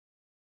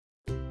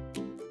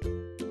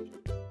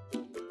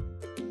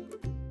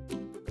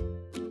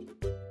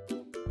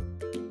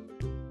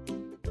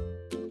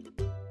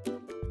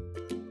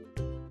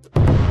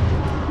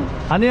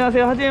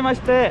안녕하세요.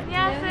 하지메마시테.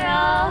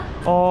 안녕하세요.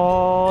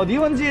 日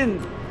本人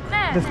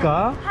です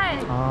か？はい。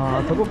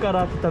どこか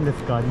ら来たんで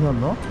すか？日本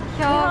の？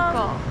兵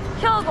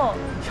庫。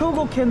兵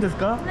庫県です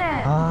か？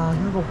ね。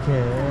兵庫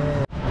県。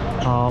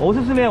お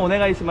すすめお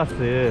願いします。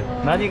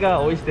何が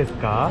美味しいです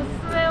か？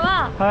おすすめ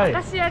は明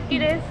石焼き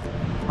です。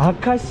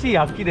明石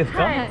焼きです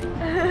か？はい。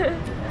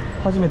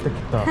初めて来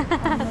た。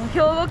兵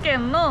庫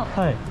県の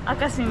はい。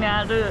明石に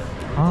ある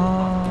明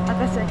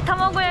石焼き、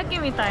卵焼き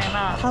みたい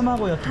な。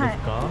卵焼きです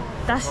か？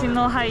だし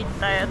の入っ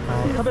たやつ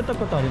です。食べた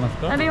ことあります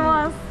か？あり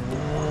ます。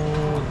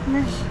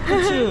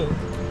一つ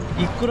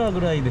いくらぐ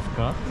らいです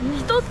か？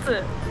一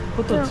つ。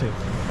一つ。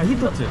一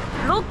つ。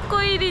6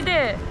個入り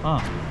で。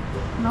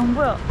なん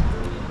ぼや。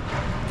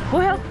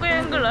500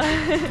円ぐらい。い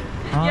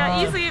や、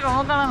言い過ぎかも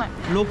わからない。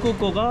6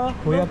個が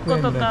500円ぐらいですか？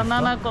 6個とか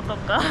7個と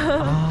か。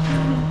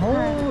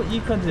い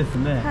い感じです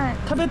ね。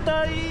食べ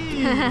たい。ぜ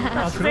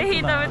ひ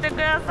食べてく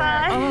だ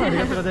さい。あり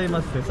がとうござい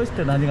ます。そし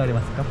て何があり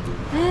ますか？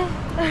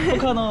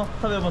他の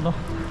食べ物。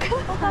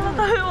他の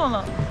食べ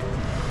物。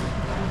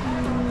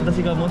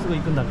私がもうすぐ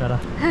行くんだから。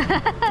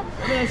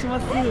お願いしま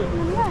す。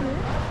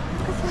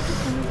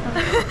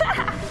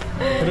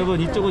여러분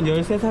이쪽은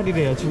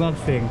 13살이래요.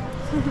 중학생.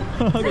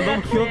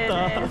 너무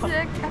귀엽다.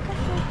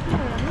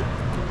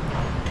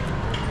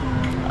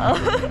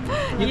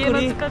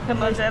 유쿠리.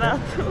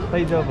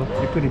 다이저브.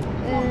 유쿠리.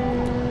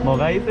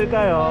 뭐가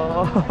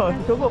있을까요?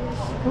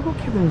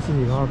 효고캔 음식.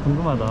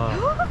 궁금하다.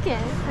 효고캔?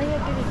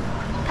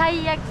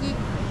 타이야키.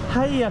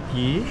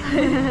 타이야키?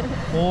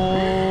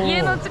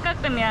 家の近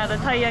くにある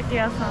たい焼き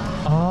屋さん。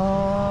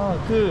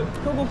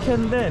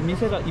효고캔인데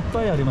미세가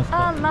이빠이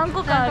아리마스까?何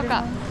個かあり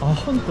ます。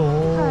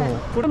혼또.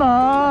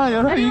 그러나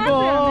여러분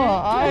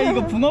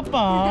이거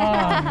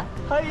붕어빵.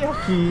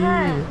 타이야키.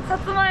 さ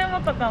つまいも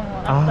とか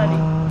もあったり。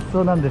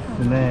そうなんです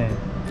ね。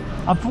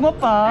붕어빵.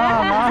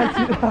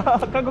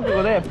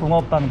 한국어로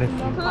붕어빵です。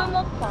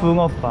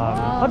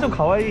붕어빵. 좀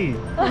가와이.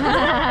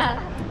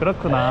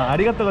 그렇구나.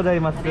 아리가또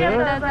고자이마스. ありがとう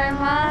ござい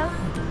ます。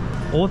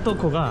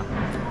男が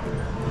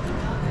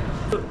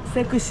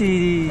セクシ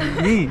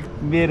ーに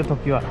見えると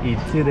きはい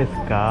つです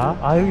か？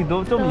여기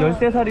좀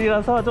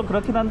 13살이라서 좀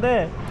그렇긴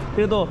한데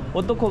그래도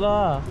男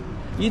が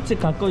いつ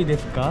かっこいいで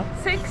すか？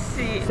セク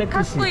シー。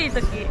かっこいい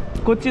とき。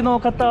こっちの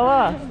方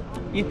は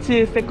い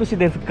つセクシー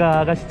です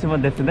かが質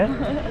問ですね。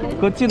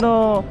こっち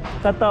の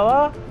方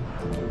は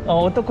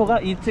男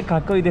がいつか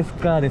っこいいです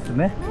かです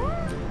ね。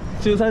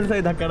13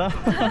歳だから。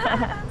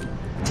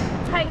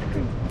はい。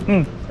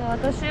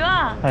私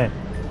は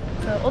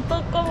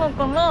男の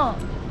子の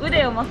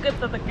腕をまくっ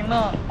た時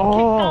の血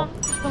管、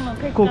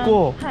こ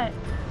こ、はい、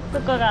そ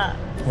こが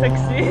セク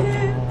シ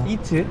ー。い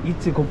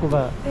つここ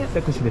が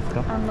セクシーです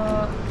か？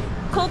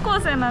高校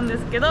生なんで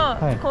すけど、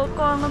高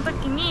校の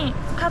時に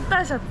カッタ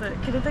ーシャツ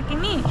着る時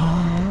に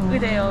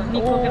腕を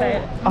2個ぐら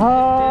い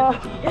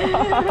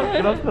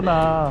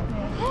그렇구나。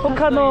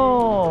他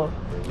の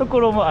とこ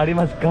ろもあり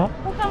ますか？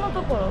他の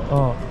とこ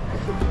ろ、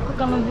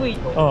他の部位、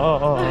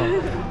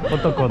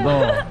男の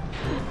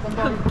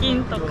腹筋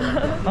とか。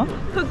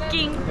腹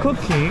筋。腹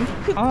筋。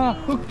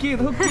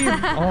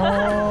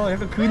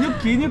약간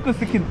근육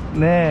스킨.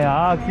 네,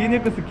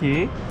 근육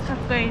스킨.かっ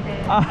こいい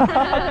です。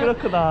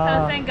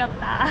그렇구나.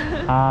 잘생겼다.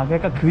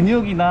 그러니까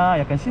근육이나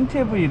약간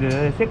신체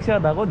부위를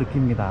섹시하다고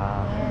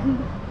느낍니다.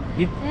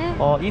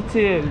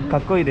 이츠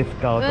가까이です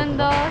か? 運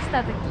動し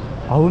た時。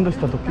運動し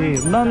た時。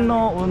何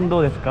の運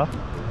動ですか？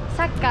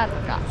サッカーと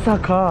か。サ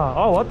ッカー。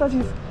私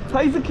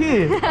大好き。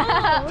上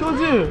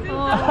手。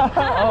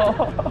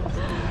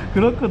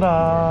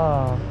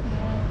그렇구나.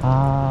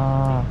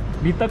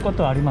 見たこ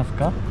とあります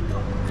か？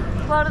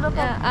ワールド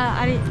カップ。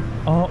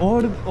ワ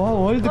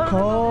ールドカ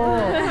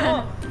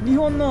ップ。日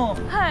本の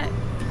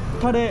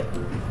誰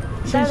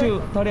選手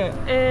誰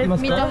いま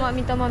すか？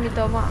三笘。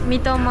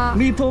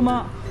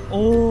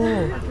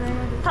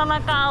田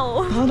中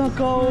碧。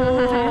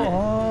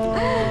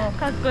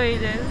かっこいい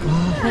です。本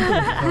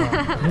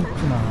当です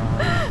か？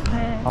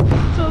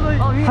ちょうどいい。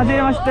はじ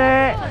めまし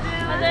て。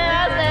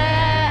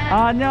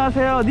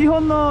안녕하세요.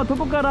 일본의 ど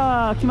こか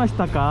ら来まし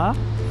たか？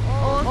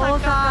大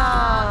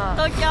阪、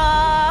東京。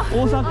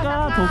大阪、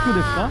東京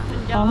ですか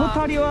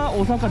？2人は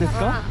大阪です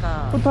か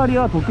？2人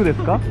は東京で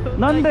すか？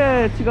なん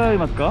で違い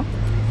ますか？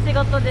仕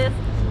事です。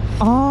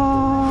ど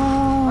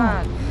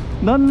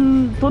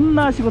ん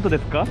な仕事で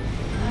すか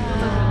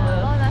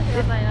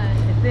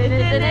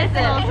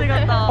？SNS の仕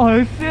事。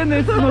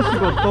SNS の仕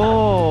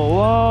事。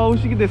わあ、不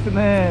思議です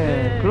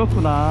ね。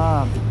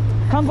그렇구나。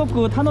韓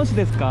国楽しい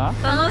ですか？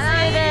楽し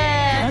いで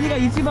す。何が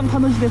一番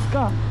楽しいです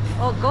か？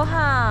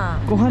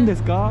ご飯で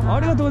すか？あ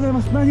りがとうござい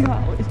ます。何が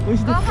美味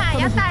しいですか？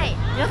屋台。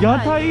屋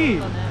台。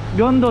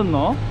ロンドン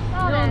の？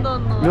ロンド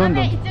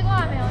ン。いちご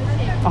飴美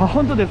味しい。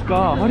本当です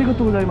か？ありが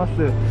とうございます。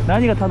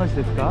何が楽しい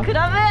ですか？ク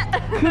ラブ。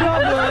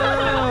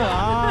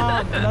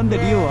なんで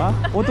理由は？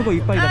男い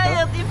っぱいだか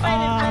ら。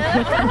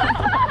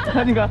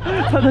何が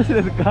楽しい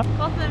ですか？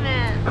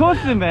コ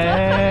スメ。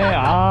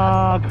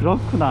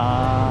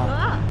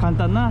그렇구나。簡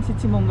単な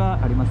質問が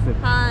あります。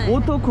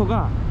男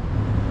が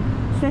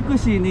セク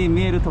シーに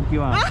見えるとき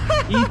は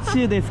いつ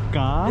です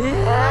か？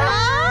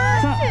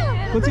さあ、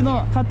こっち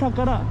の方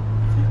から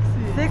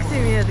セクシ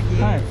ー見えるとき、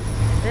はい、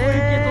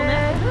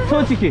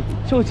正直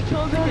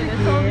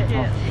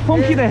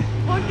本気で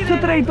ス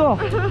トレート。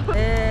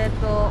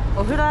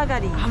お風呂上が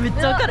り。めっ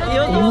ちゃわかる。お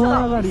風呂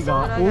上がり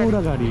がお風呂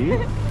上がり。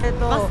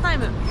バスタイ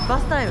ム。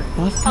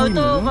ア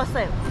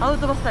ウ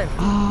トバスタイム。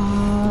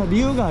ああ、理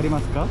由があり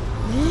ますか？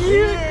理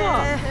由か。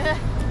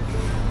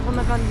こん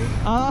な感じ。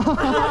あ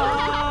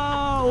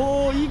あ、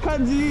おお、いい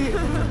感じ。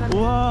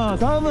わあ、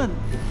다음은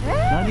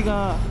何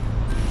が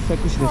セ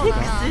クシーで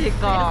す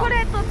か？こ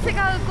れと違う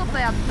こと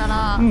やった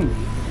ら、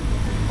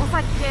お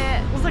酒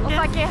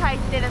入っ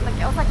てる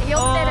時、お酒酔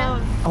ってる。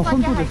あ、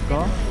本当です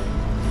か？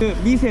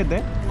店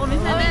で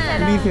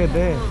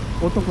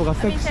男が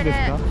セクシーです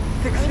か？お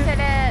店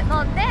で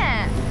飲んで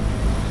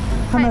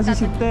話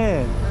し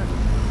て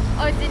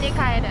お家に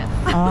帰る。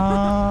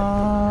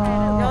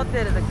ああ、酔って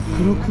るとき。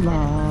黒くな。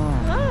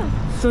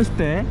そし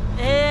て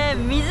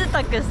水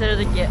炊くする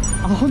とき。あ、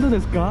本当で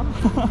すか？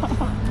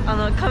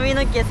髪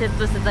の毛セッ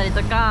トしてたり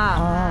と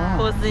か、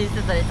香水し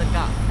てたりと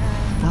か。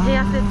ヘ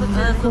アセット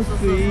中。香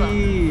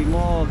水、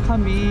もう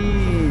髪、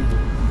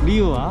理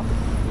由は？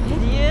理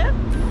由？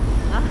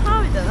あ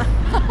はみたいな。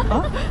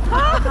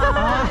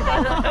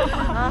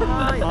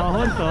あ、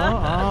本当？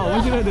あ、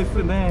面白いです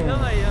ね。や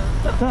ばいよ。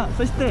さあ、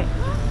そしていつ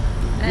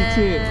セクシ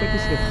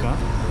ーですか？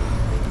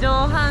上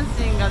半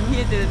身が見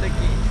えてるとき。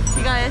着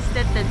替えし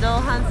てて上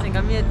半身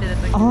が見えてる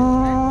とき。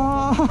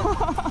ああ。ス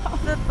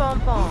ッポン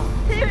ポン。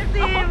セク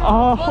シー。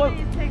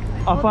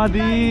あ、バデ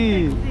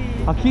ィ。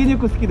あ、筋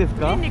肉好きです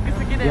か？筋肉好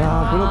きです。いや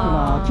ー、黒く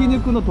な。筋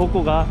肉のど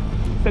こが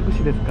セクシ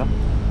ーですか？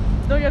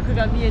努力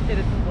が見えて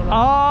るところ。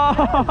아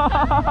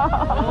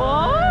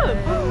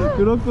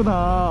그렇구나.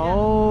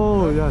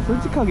 야,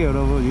 솔직하게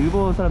여러분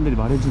일본 사람들이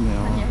말해주네요.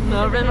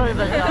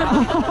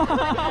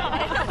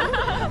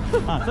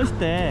 아, そし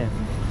て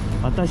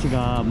私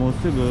がもう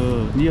す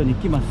ぐ日本に行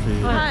きます。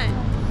はい。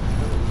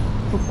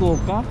福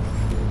岡、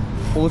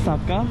大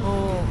阪、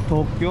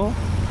東京、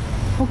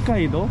北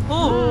海道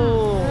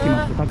行き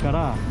ます。だか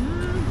ら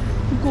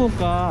福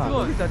岡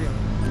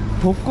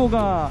どこ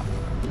が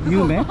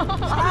有名？福岡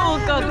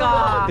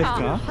か。です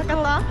か？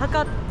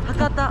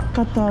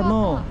博多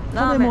の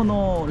食べ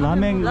物ラー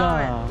メン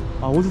が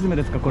おすすめ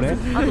ですか？これ？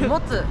あと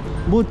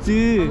も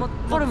つ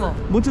ホルモン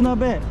もつ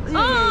鍋。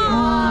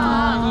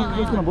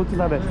그렇구나.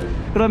 모츠나베.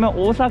 그러면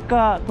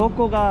오사카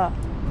도쿄가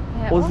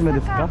오스스메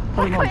ですか?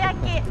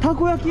 타코야키.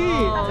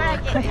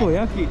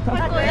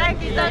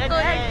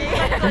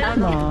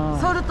 그렇구나.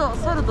 ソルト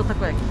た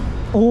こ焼き。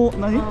오,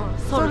何?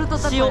 ソルト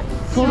たこ焼き。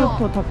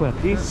 소르토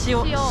타코야키.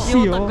 시오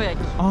타코야키.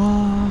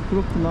 아,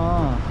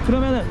 그렇구나.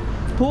 그러면은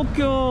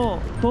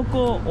도쿄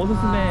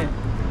오스스메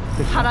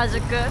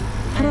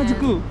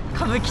하라주쿠.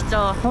歌舞伎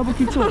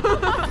町。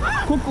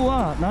ここ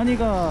は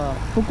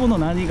ここの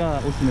何が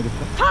おすすめです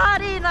か？パー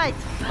リーナイト。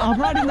パ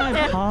ーリーナイ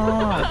ト。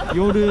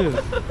夜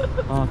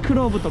ク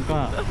ラブと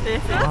か。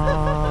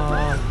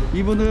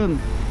이분은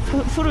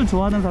술을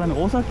좋아하는 사람이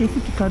오사케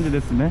스키感じ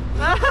ですね。이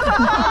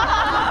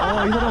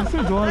사람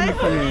술 좋아하는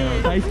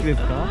느낌이에요. 다이스키で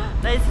すか?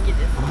 다이스키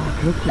です。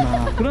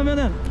 그렇구나.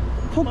 그러면은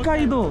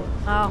홋카이도.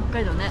 北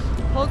海道ね。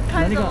北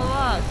海道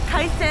は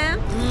海鮮。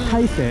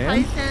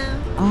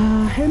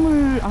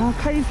해물.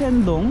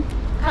 카이센동.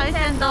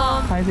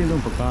 카이센동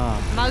とか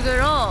マ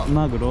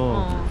グ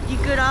ロ、イ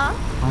クラ、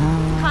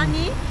カ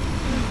ニ、い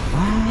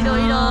ろ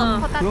いろ。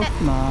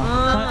 그렇구나.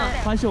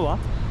場所は？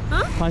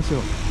場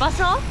所？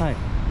はい。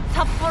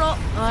札幌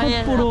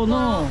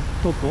の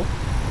どこ？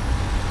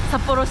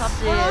札幌市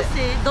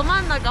ど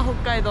真ん中。北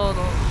海道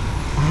の。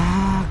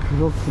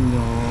 그렇군요.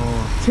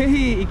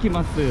 제히行き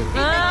ます。東京で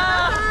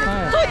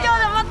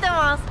待って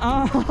ます。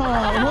本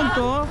当？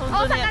大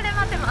阪で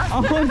待ってます。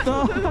本当？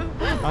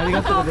あり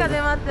がとうございます。福岡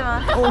で待って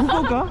ます。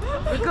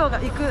福岡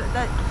行く。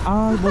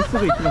もうす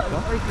ぐ行きますか？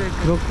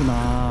그렇구나.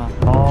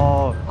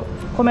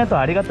 코멘트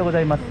ありがとうご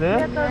ざいます。あ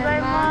りがとうござ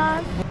いま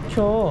す。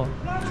今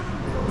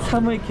日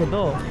寒いけ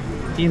ど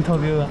インタ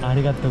ビューあ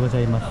りがとうござ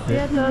います。あり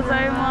がとうご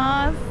ざい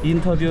ます。イ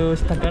ンタビュー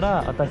したか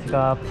ら私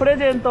がプレ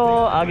ゼント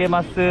をあげ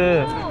ます。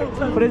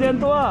プレゼン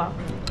トは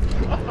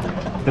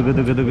ドゥグ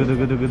ドゥグドゥグドゥ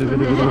グドゥグドゥ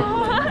グドゥグ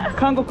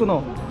韓国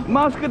の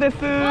マスクです。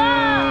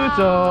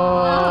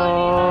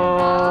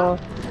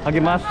あげ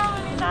ます。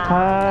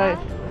はい。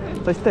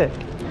そして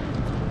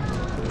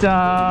じ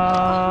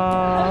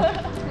ゃ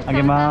ーんあ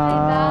げ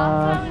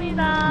ます。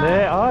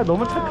ね、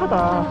너무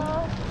착하다.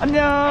 안녕.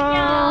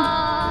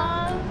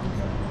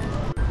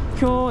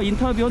今日イン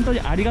タビュー本当に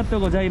ありがと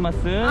うございます。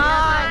イ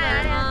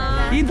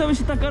ンタビュー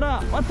したか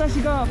ら私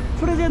が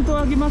プレゼントを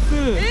あげます。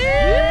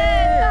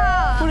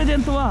プレゼ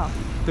ントは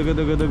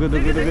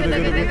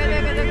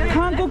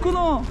韓国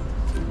の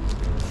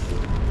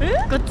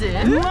こっち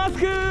マス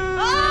ク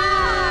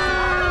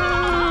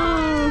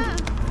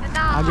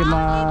あげま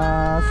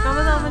す。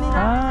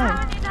は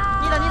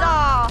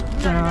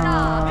い。じゃ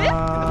ーん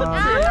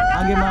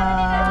あげま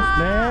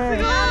す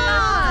ね。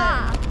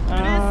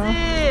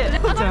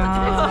じゃ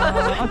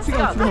ーん違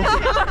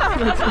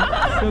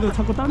う。でも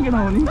자꾸 딴 게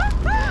나오니?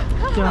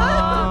 じゃ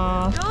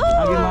あ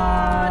あげ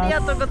ます。あり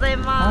がとうござい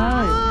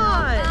ま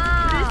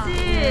す。嬉し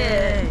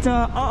い。じ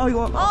ゃあ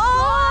이거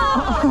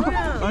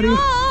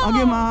あ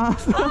げま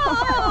す。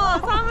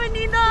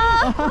사문이다.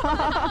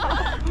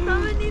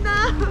 사문이다.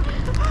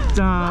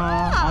 じゃ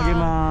ああげ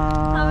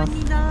ます。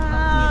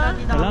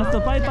 사문이다. ラス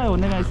トパイパイお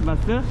願いしま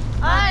す。はい、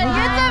YouTube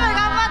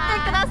頑張